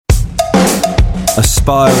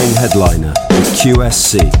Aspiring headliner with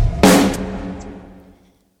QSC.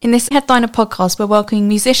 In this Headliner podcast, we're welcoming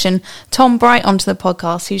musician Tom Bright onto the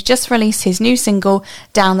podcast, who's just released his new single,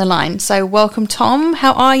 Down the Line. So welcome, Tom.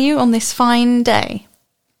 How are you on this fine day?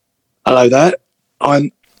 Hello there.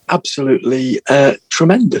 I'm absolutely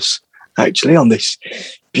tremendous, actually, on this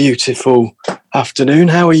beautiful afternoon.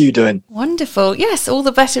 How are you doing? Wonderful. Yes, all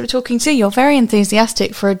the better for talking to you. You're very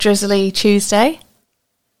enthusiastic for a drizzly Tuesday.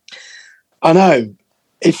 I know.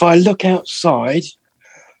 If I look outside,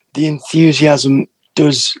 the enthusiasm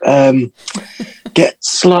does get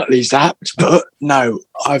slightly zapped, but no,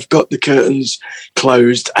 I've got the curtains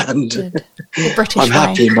closed and I'm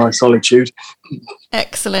happy in my solitude.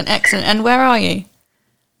 Excellent, excellent. And where are you?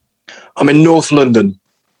 I'm in North London.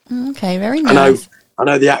 Okay, very nice. I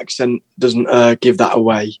know the accent doesn't give that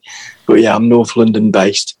away, but yeah, I'm North London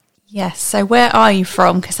based. Yes, so where are you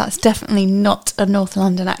from? Because that's definitely not a North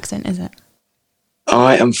London accent, is it?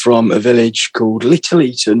 I am from a village called Little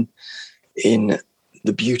Eaton in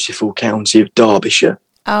the beautiful county of Derbyshire.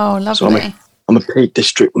 Oh, lovely. So I'm a Peak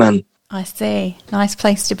District man. I see. Nice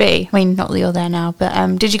place to be. I mean, not that you're there now,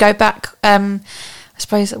 but did you go back, I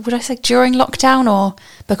suppose, would I say during lockdown or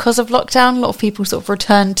because of lockdown? A lot of people sort of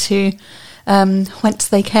returned to whence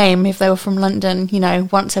they came if they were from London, you know,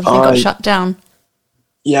 once everything got shut down.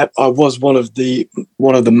 Yeah, I was one of the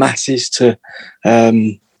masses to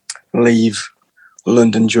leave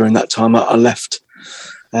London during that time. I left.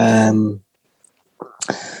 I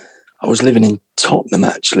was living in Tottenham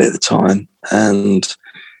actually at the time, and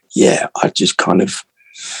yeah, I just kind of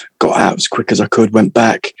got out as quick as I could, went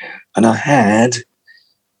back, and I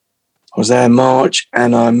was there in March,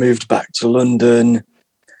 and I moved back to London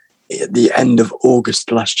at the end of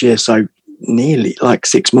August last year, so nearly like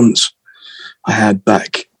 6 months I had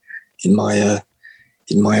back in my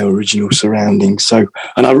original surroundings. So,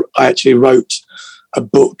 and I actually wrote a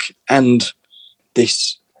book and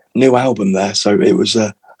this new album there, so it was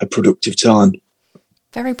a productive time.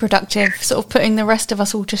 Very productive, sort of putting the rest of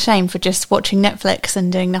us all to shame for just watching Netflix and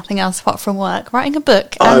doing nothing else apart from work. Writing a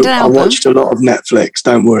book and an album. I watched a lot of Netflix,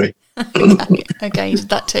 don't worry. Okay, you did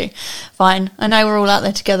that too. Fine. I know we're all out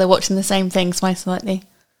there together watching the same things, most likely.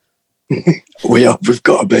 We've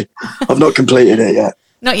got to be. I've not completed it yet.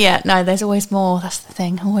 Not yet, no, there's always more, that's the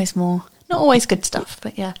thing, always more. Not always good stuff,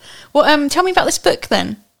 but yeah. Well, tell me about this book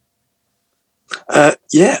then.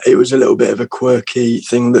 Yeah, it was a little bit of a quirky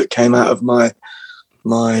thing that came out of my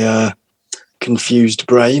confused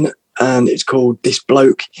brain, and it's called This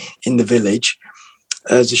Bloke in the Village.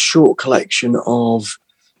 It's a short collection of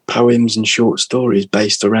poems and short stories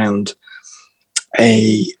based around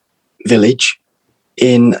a village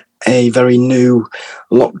in a very new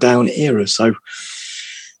lockdown era. So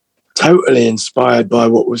totally inspired by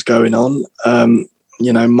what was going on.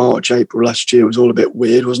 You know, March, April last year was all a bit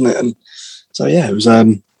weird, wasn't it? And so, yeah, it was,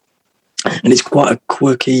 and it's quite a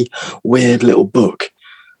quirky, weird little book,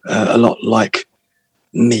 a lot like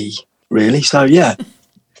me, really. So, yeah.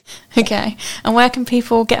 Okay. And where can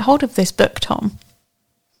people get hold of this book, Tom?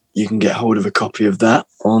 You can get hold of a copy of that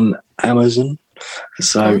on Amazon.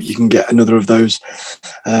 So you can get another of those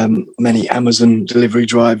many Amazon delivery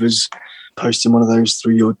drivers posting one of those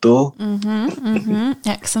through your door.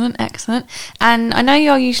 Excellent, excellent. And I know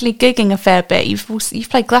you're usually gigging a fair bit. You've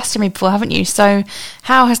played Glastonbury before, haven't you? So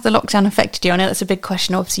how has the lockdown affected you? I know that's a big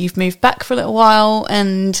question. Obviously, you've moved back for a little while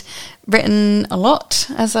and written a lot,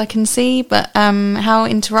 as I can see. But how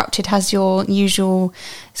interrupted has your usual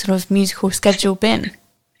sort of musical schedule been?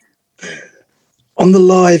 On the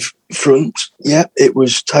live front, yeah, it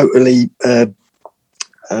was totally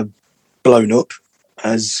blown up,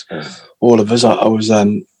 as all of us. I was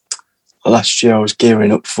last year I was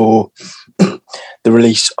gearing up for the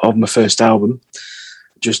release of my first album,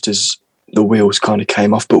 just as the wheels kind of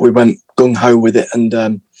came off, but we went gung-ho with it,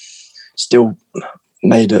 and still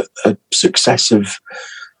made a success of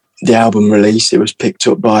the album release. It was picked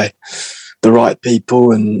up by the right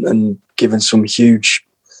people and given some huge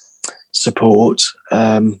support,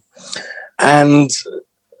 and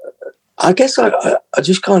I guess I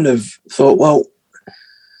just kind of thought, well,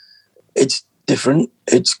 it's different.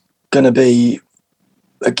 It's going to be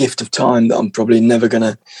a gift of time that I'm probably never going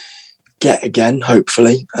to get again,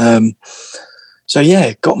 hopefully. So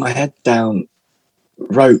yeah, got my head down,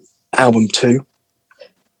 wrote album 2.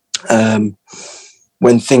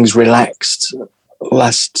 When things relaxed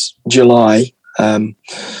last July,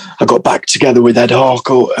 I got back together with Ed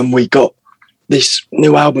Harcourt, and we got this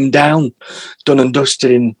new album down, done and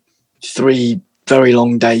dusted in 3 very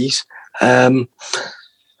long days.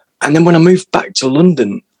 And then when I moved back to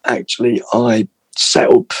London, actually, I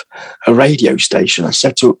set up a radio station. I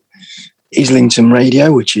set up Islington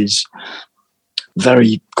Radio, which is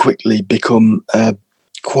very quickly become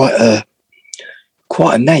quite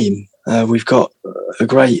a name. We've got a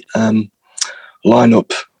great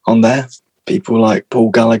lineup on there. People like Paul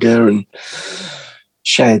Gallagher and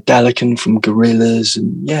Shea Delican from Gorillaz,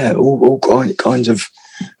 and all kinds of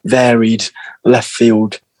varied left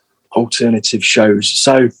field alternative shows.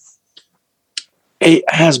 So it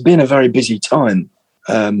has been a very busy time,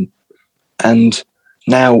 and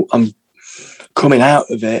now I'm coming out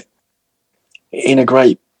of it in a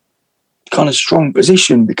great kind of strong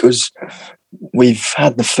position, because we've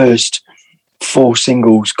had the first 4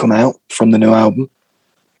 singles come out from the new album.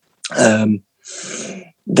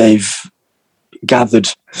 They've gathered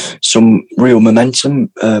some real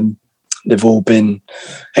momentum. They've all been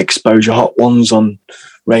exposure hot ones on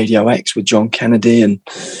Radio X with John Kennedy, and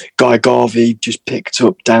Guy Garvey just picked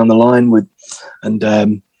up down the line with and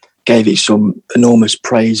gave it some enormous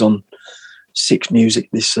praise on Six Music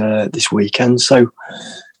this weekend. So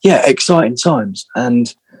yeah, exciting times,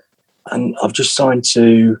 and I've just signed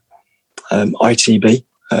to ITB,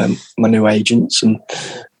 my new agents, and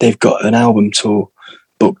they've got an album tour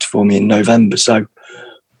booked for me in November. So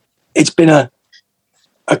it's been a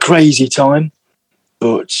crazy time,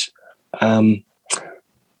 but I'm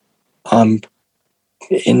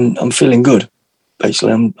feeling good.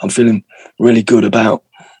 Basically, I'm feeling really good about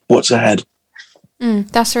what's ahead.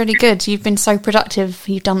 That's really good. You've been so productive.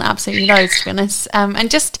 You've done absolutely loads, to be honest.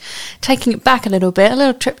 And just taking it back a little bit, a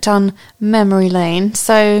little trip down memory lane.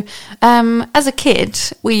 So, as a kid,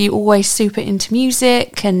 were you always super into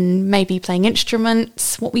music and maybe playing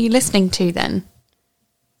instruments? What were you listening to then?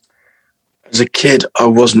 As a kid, I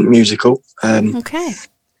wasn't musical. Okay.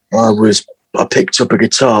 I picked up a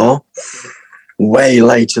guitar way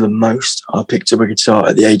later than most. I picked up a guitar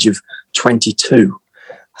at the age of 22.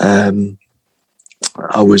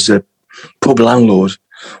 I was a pub landlord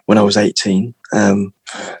when I was 18,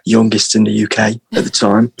 youngest in the UK at the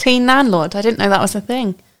time. Teen landlord? I didn't know that was a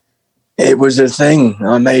thing. It was a thing.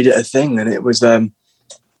 I made it a thing, and it was,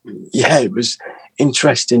 it was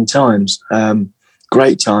interesting times,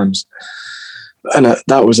 great times. And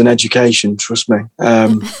that was an education, trust me.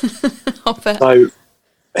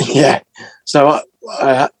 So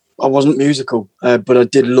I wasn't musical, but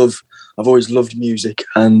I've always loved music,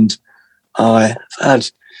 and I've had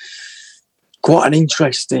quite an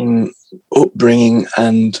interesting upbringing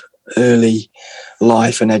and early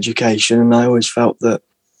life and education, and I always felt that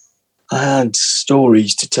I had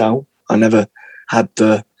stories to tell. I never had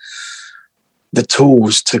the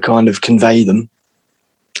tools to kind of convey them.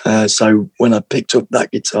 So when I picked up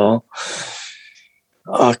that guitar,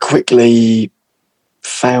 I quickly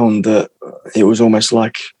found that it was almost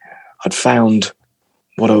like I'd found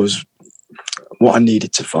what I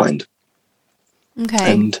needed to find.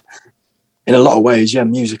 Okay. And in a lot of ways,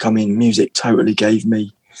 music totally gave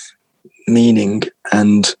me meaning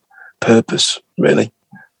and purpose, really,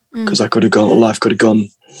 because life could have gone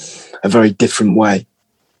a very different way.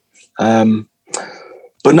 But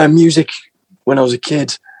no, music, when I was a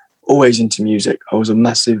kid, always into music. I was a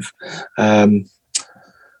massive,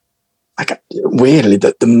 weirdly,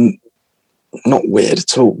 not weird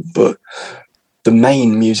at all, but the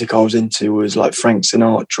main music I was into was like Frank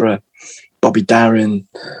Sinatra, Bobby Darin,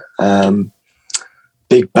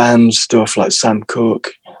 big band stuff like Sam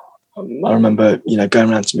Cooke. I remember,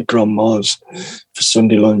 going around to my grandma's for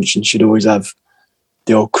Sunday lunch, and she'd always have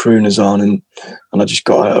the old crooners on, and I just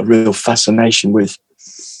got a real fascination with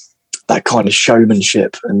that kind of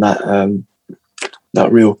showmanship and that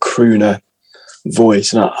real crooner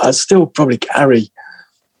voice. And I still probably carry,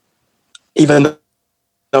 even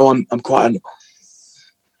though I'm quite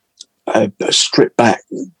a stripped back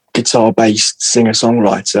guitar-based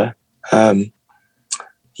singer-songwriter, I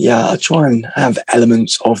try and have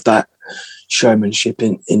elements of that showmanship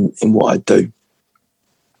in what I do.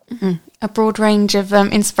 Mm-hmm. A broad range of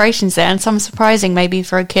inspirations there, and some surprising maybe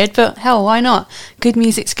for a kid, but hell, why not? Good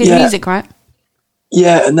music's good music, right?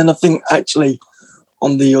 Yeah, and then I think actually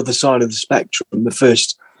on the other side of the spectrum, the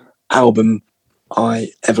first album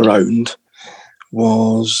I ever owned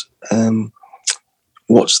was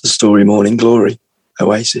What's the Story, Morning Glory,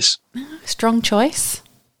 Oasis. Strong choice.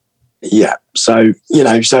 Yeah, so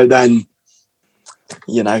then,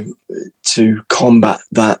 to combat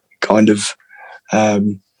that kind of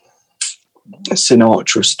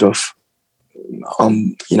Sinatra stuff,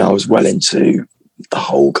 I was well into the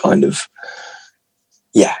whole kind of,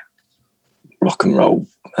 rock and roll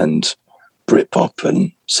and Britpop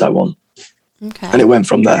and so on. Okay. And it went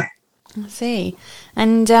from there. I see.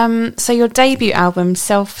 And so your debut album,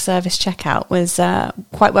 Self Service Checkout, was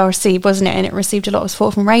quite well received, wasn't it? And it received a lot of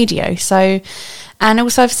support from radio. So, and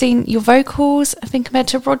also I've seen your vocals have been compared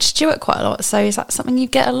to Rod Stewart quite a lot. So is that something you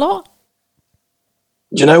get a lot?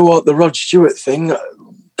 Do you know what? The Rod Stewart thing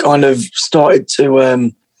kind of started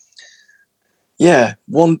to,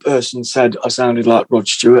 one person said I sounded like Rod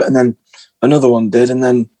Stewart, and then another one did. And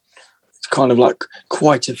then it's kind of like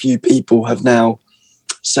quite a few people have now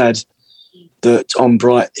said that Tom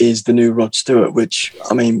Bright is the new Rod Stewart, which,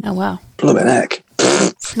 I mean, oh wow, blooming heck.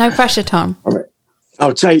 No pressure, Tom.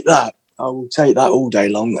 I'll take that. I will take that all day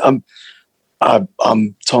long. I'm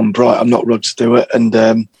Tom Bright. I'm not Rod Stewart,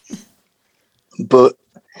 and but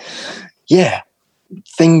yeah,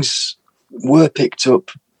 things were picked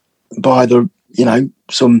up by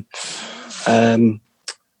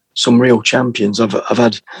some real champions. I've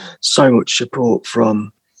had so much support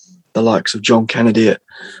from the likes of John Kennedy at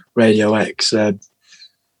Radio X,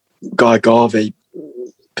 Guy Garvey.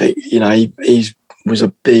 He was a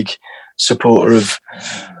big supporter of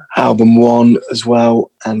Album One as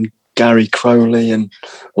well, and Gary Crowley, and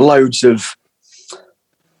loads of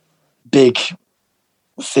big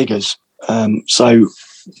figures. So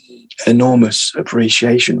enormous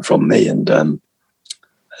appreciation from me, and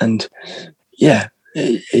yeah,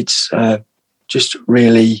 it's just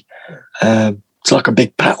really it's like a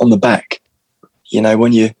big pat on the back,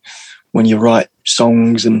 when you write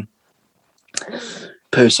songs and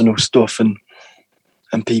personal stuff and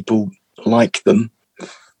people like them.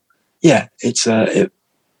 Yeah, it's it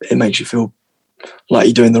makes you feel like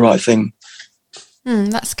you're doing the right thing.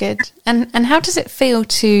 That's good. And how does it feel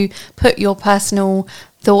to put your personal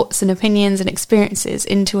thoughts and opinions and experiences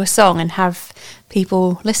into a song and have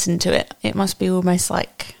people listen to it? It must be almost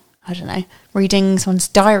like, I don't know, reading someone's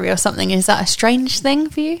diary or something. Is that a strange thing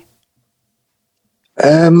for you?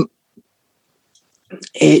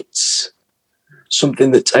 It's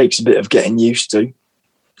something that takes a bit of getting used to.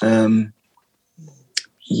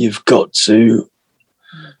 You've got to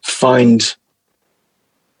find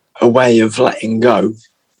a way of letting go.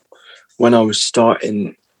 When I was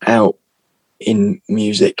starting out in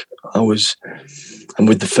music, and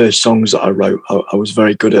with the first songs that I wrote, I was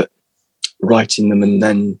very good at writing them and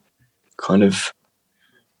then kind of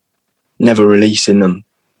never releasing them.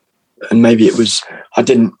 And maybe it was, I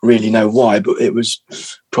didn't really know why, but it was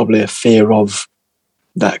probably a fear of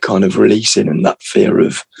that kind of releasing and that fear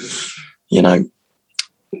of,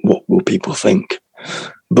 what will people think?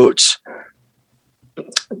 But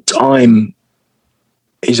time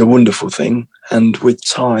is a wonderful thing, and with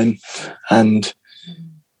time and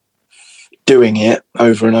doing it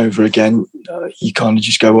over and over again, you kind of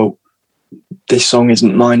just go, well, this song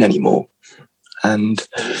isn't mine anymore, and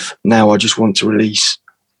now I just want to release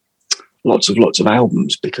lots of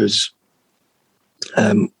albums, because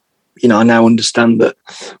I now understand that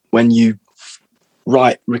when you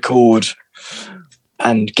write, record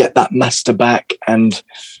and get that master back and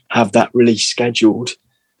have that release scheduled,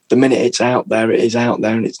 the minute it's out there, it is out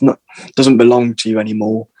there, and it's not, doesn't belong to you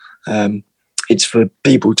anymore. It's for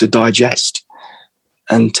people to digest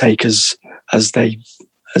and take as they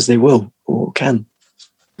will or can.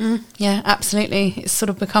 Yeah, absolutely. It sort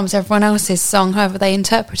of becomes everyone else's song, however they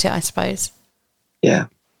interpret it, I suppose. Yeah.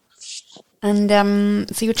 And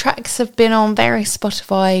so your tracks have been on various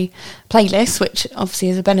Spotify playlists, which obviously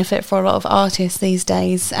is a benefit for a lot of artists these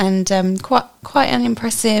days, and quite an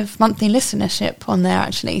impressive monthly listenership on there,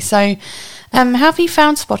 actually. So how have you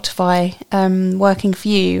found Spotify working for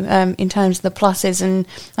you in terms of the pluses? And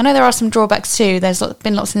I know there are some drawbacks too. There's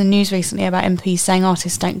been lots in the news recently about MPs saying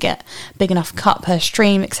artists don't get big enough cut per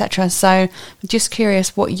stream, etc. So I'm just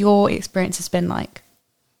curious what your experience has been like.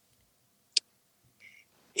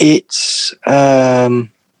 It's a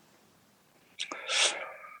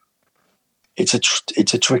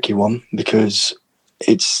tricky one, because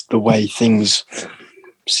it's the way things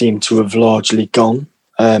seem to have largely gone.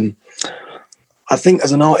 I think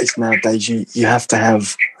as an artist nowadays, you have to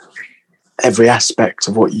have every aspect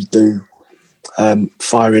of what you do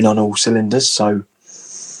firing on all cylinders. So,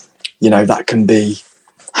 that can be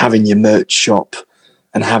having your merch shop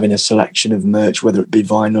and having a selection of merch, whether it be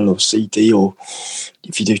vinyl or CD, or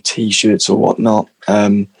if you do T-shirts or whatnot,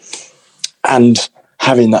 and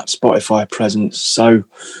having that Spotify presence. So,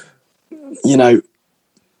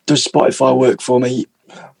 does Spotify work for me?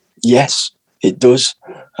 Yes, it does.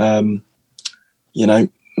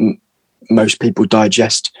 Most people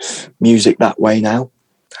digest music that way now.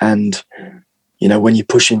 And, when you're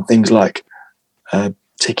pushing things like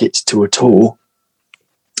tickets to a tour,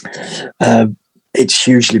 it's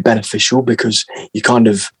hugely beneficial, because you kind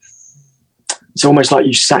of it's almost like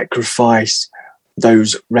you sacrifice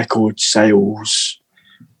those record sales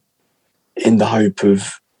in the hope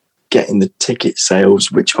of getting the ticket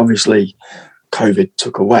sales, which obviously COVID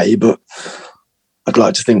took away, but I'd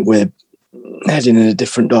like to think we're heading in a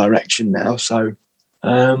different direction now. So,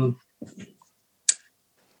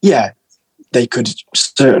 yeah, they could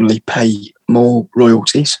certainly pay more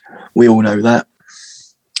royalties. We all know that.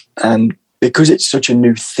 And because it's such a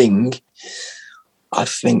new thing, I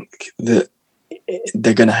think that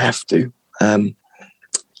they're going to have to.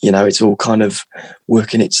 It's all kind of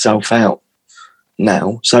working itself out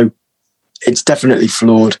now. So it's definitely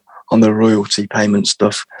flawed on the royalty payment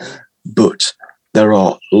stuff, but there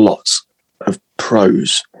are lots of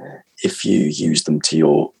pros if you use them to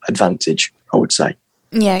your advantage, I would say.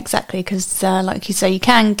 Yeah, exactly, because like you say, you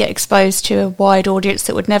can get exposed to a wide audience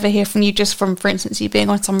that would never hear from you just from, for instance, you being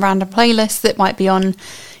on some random playlist that might be on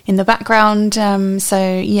in the background.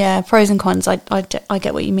 So, yeah, pros and cons. I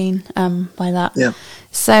get what you mean by that. Yeah.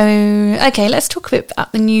 So, okay, let's talk a bit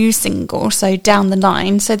about the new single, so Down the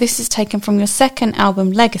Line. So this is taken from your second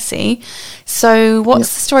album, Legacy. So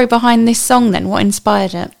what's the story behind this song then? What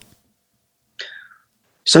inspired it?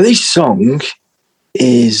 So this song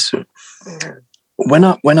is... When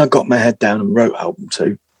I got my head down and wrote album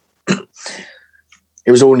 2,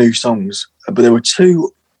 it was all new songs, but there were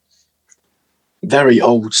 2 very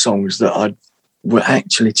old songs that were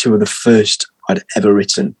actually 2 of the first I'd ever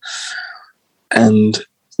written. And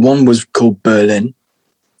one was called Berlin,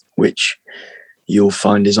 which you'll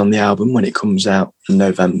find is on the album when it comes out in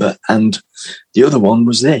November. And the other one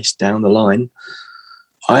was this, Down the Line.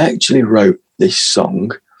 I actually wrote this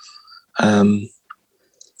song.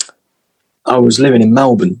 I was living in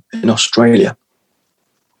Melbourne in Australia,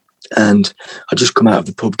 and I'd just come out of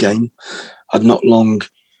the pub game. I'd not long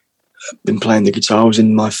been playing the guitar. I was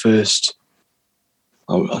in my first,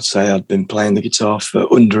 I'd say I'd been playing the guitar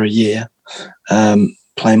for under a year,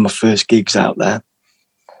 playing my first gigs out there.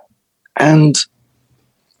 And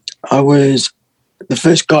the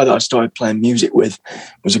first guy that I started playing music with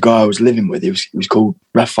was a guy I was living with. He was called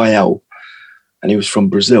Raphael, and he was from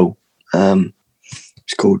Brazil.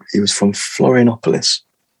 He was from Florianopolis.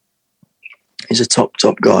 He's a top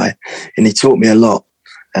guy, and he taught me a lot.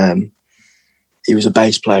 He was a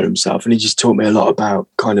bass player himself, and he just taught me a lot about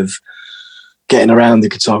kind of getting around the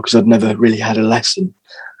guitar, because I'd never really had a lesson.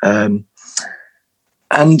 And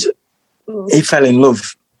he fell in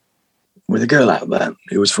love with a girl out there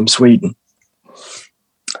who was from Sweden.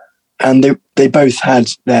 And they both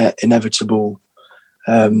had their inevitable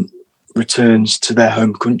returns to their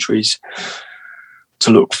home countries to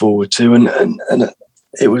look forward to, and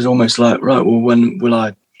it was almost like, right, well, when will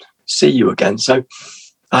I see you again? So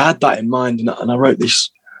I had that in mind, and I wrote this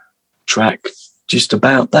track just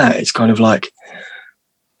about that. It's kind of like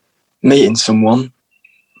meeting someone,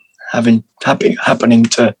 happening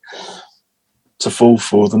to fall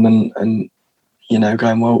for them, and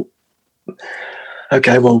going, well,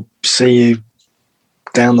 okay, well, see you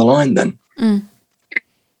down the line then.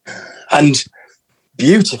 And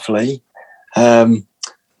beautifully,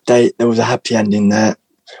 there was a happy ending there.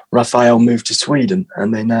 Raphael moved to Sweden,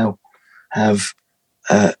 and they now have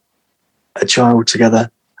a child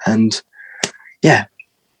together, and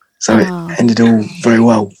so it ended all very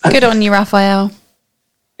well. Good on you, Raphael.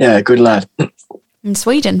 Yeah, good lad. In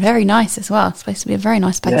Sweden, very nice as well. It's supposed to be a very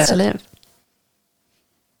nice place to live.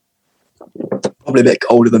 Probably a bit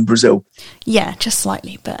older than Brazil. Yeah, just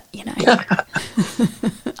slightly, but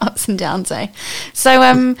ups and downs, eh? So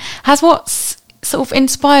has what's sort of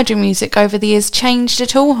inspired your music over the years changed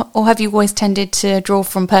at all, or have you always tended to draw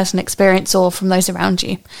from personal experience or from those around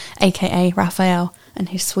you, aka Raphael and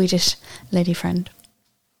his Swedish lady friend?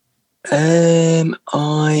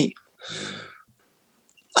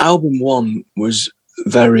 Album 1 was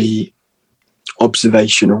very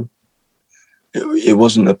observational. It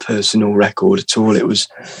wasn't a personal record at all. It was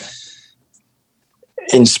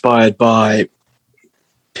inspired by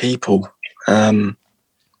people.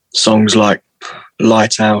 Songs like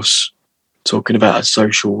Lighthouse, talking about a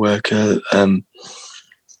social worker,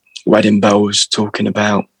 Wedding Bells, talking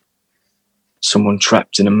about someone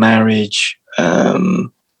trapped in a marriage,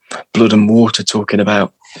 Blood and Water, talking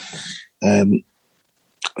about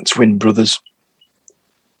twin brothers.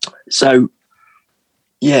 So,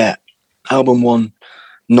 yeah, album 1,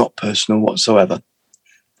 not personal whatsoever.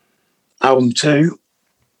 Album 2,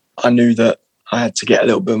 I knew that I had to get a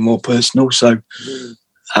little bit more personal, so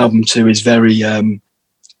album 2 is very,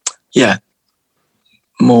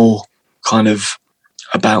 more kind of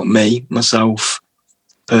about me, myself,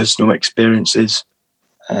 personal experiences.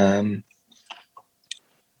 So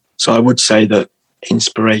I would say that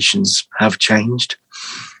inspirations have changed.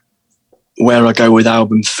 Where I go with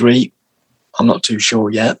album 3, I'm not too sure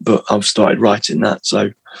yet, but I've started writing that,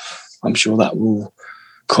 so I'm sure that will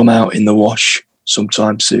come out in the wash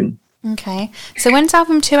sometime soon. Okay. So when's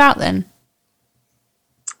album 2 out then?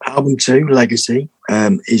 Album 2, Legacy,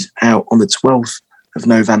 is out on the 12th of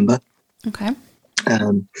November. Okay.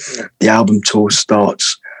 The album tour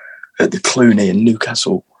starts at the Cluny in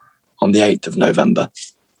Newcastle on the 8th of November.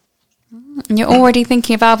 And you're already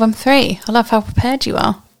thinking of album 3. I love how prepared you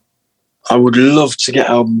are. I would love to get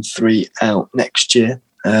album 3 out next year.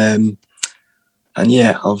 And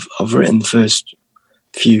yeah, I've written the first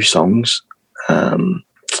few songs.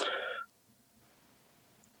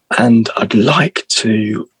 And I'd like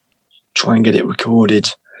to try and get it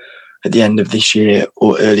recorded at the end of this year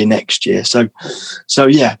or early next year. So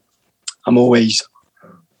yeah, I'm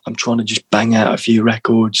trying to just bang out a few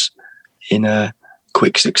records in a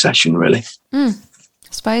quick succession, really. I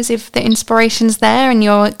suppose if the inspiration's there and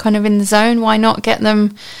you're kind of in the zone, why not get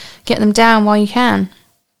them down while you can?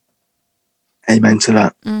 Amen to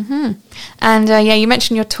that. Mm-hmm. And yeah, you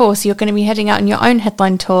mentioned your tour, so you're going to be heading out on your own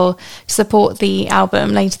headline tour to support the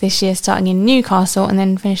album later this year, starting in Newcastle and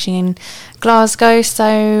then finishing in Glasgow.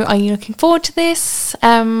 So are you looking forward to this?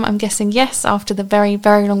 I'm guessing yes, after the very,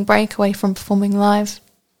 very long break away from performing live.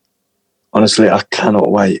 Honestly, I cannot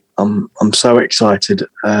wait. I'm so excited.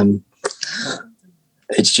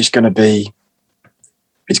 It's going to be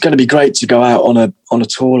great to go out on a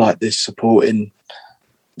tour like this, supporting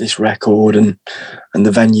this record, and the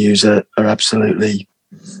venues are absolutely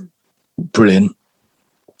brilliant.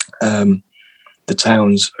 The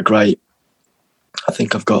towns are great. I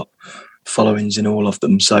think I've got followings in all of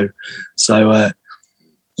them. So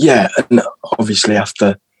yeah, and obviously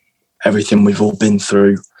after everything we've all been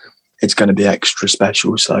through, it's going to be extra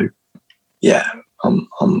special. So yeah, I'm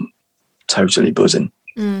totally buzzing.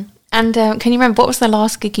 And can you remember what was the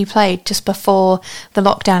last gig you played just before the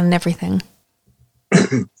lockdown and everything?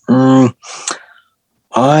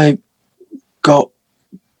 I got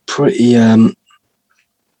pretty. I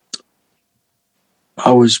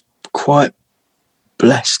was quite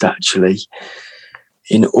blessed actually.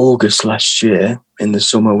 In August last year, in the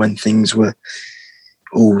summer when things were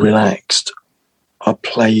all relaxed, I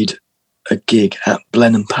played a gig at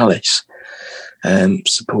Blenheim Palace,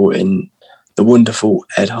 supporting the wonderful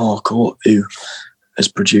Ed Harcourt, who has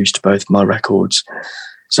produced both my records.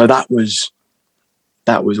 So that was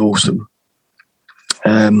awesome.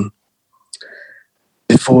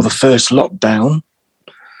 Before the first lockdown,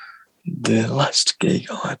 the last gig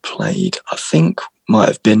I played, I think, might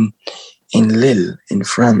have been in Lille in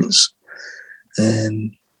France.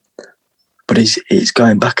 But it's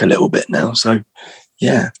going back a little bit now. So,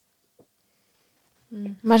 yeah.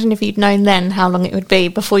 Imagine if you'd known then how long it would be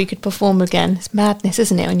before you could perform again. It's madness,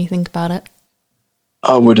 isn't it, when you think about it?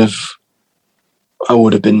 I would have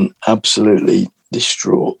been absolutely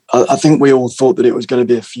distraught. I think we all thought that it was going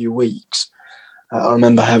to be a few weeks. I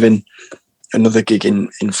remember having another gig in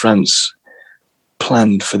France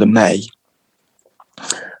planned for the May,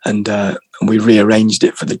 and we rearranged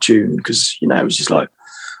it for the June because, it was just like,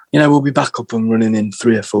 we'll be back up and running in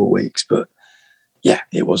 3 or 4 weeks. But yeah,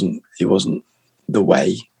 it wasn't the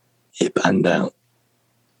way it panned out.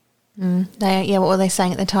 What were they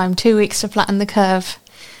saying at the time? 2 weeks to flatten the curve.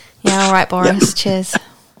 Yeah, all right, Boris. Cheers.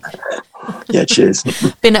 Yeah, cheers.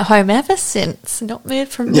 Been at home ever since. Not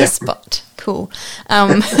moved from this spot. Cool.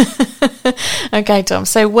 Okay, Tom.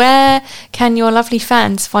 So where can your lovely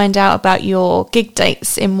fans find out about your gig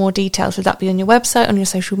dates in more details? Would that be on your website, on your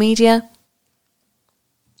social media?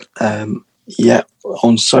 Yeah,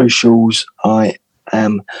 on socials, I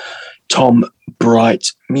am Tom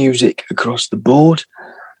Bright Music across the board.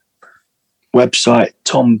 Website,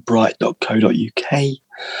 tombright.co.uk.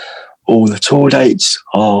 All the tour dates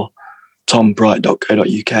are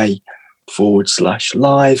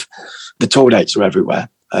tombright.co.uk/live. The tour dates are everywhere.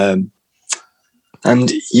 And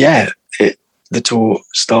yeah, the tour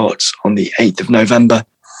starts on the 8th of November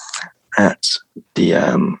at the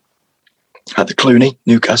Cluny,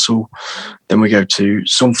 Newcastle. Then we go to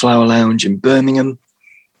Sunflower Lounge in Birmingham.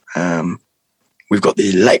 We've got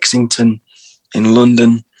the Lexington in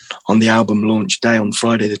London on the album launch day on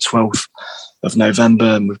Friday the 12th of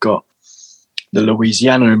November. And we've got the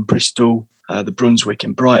Louisiana in Bristol, the Brunswick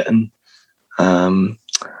in Brighton.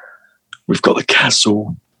 We've got the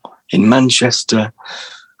Castle in Manchester,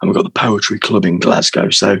 and we've got the Poetry Club in Glasgow.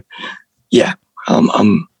 So yeah,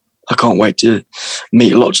 I can't wait to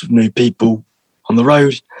meet lots of new people on the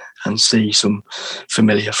road and see some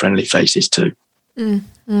familiar, friendly faces too.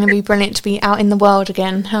 It'll be brilliant to be out in the world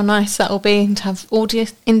again. How nice that will be, to have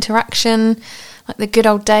audience interaction. like the good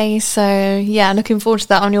old days. So yeah, looking forward to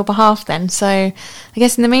that on your behalf then. So I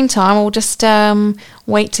guess in the meantime, we'll just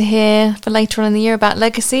wait to hear for later on in the year about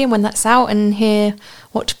Legacy and when that's out, and hear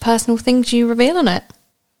what personal things you reveal on it.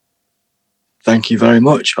 Thank you very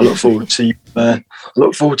much. I look forward to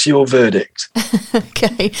your verdict.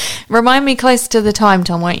 Okay, remind me close to the time,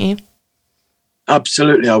 Tom, won't you?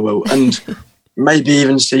 Absolutely, I will, and maybe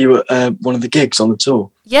even see you at one of the gigs on the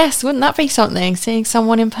tour. Yes, wouldn't that be something? Seeing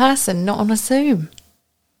someone in person, not on a Zoom.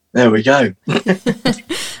 There we go.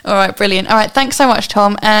 All right, brilliant. All right, thanks so much,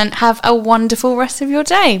 Tom, and have a wonderful rest of your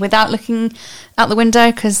day without looking out the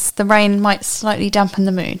window, because the rain might slightly dampen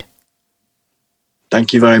the mood.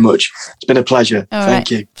 Thank you very much. It's been a pleasure.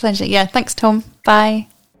 Thank you. Pleasure. Yeah, thanks, Tom. Bye.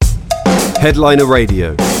 Headliner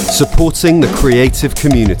Radio, supporting the creative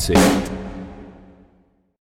community.